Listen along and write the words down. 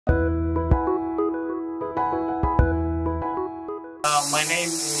My name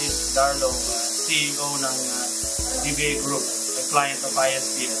is Darlow, CEO ng DBA Group, a client of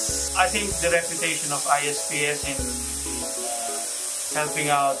ISPS. I think the reputation of ISPS in helping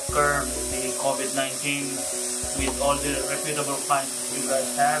out curb the COVID-19 with all the reputable clients that you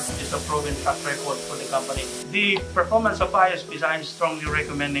guys have is a proven track record for the company. The performance of ISPS, I'm strongly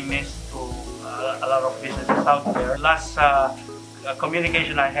recommending this to a lot of businesses out there. Last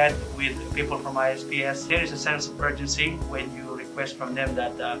communication I had with people from ISPS, there is a sense of urgency when you request from them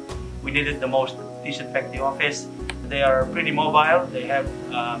that we needed the most disinfect the office. They are pretty mobile, they have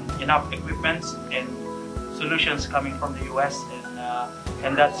enough equipment and solutions coming from the US,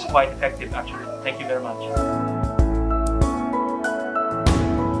 and that's quite effective actually. Thank you very much.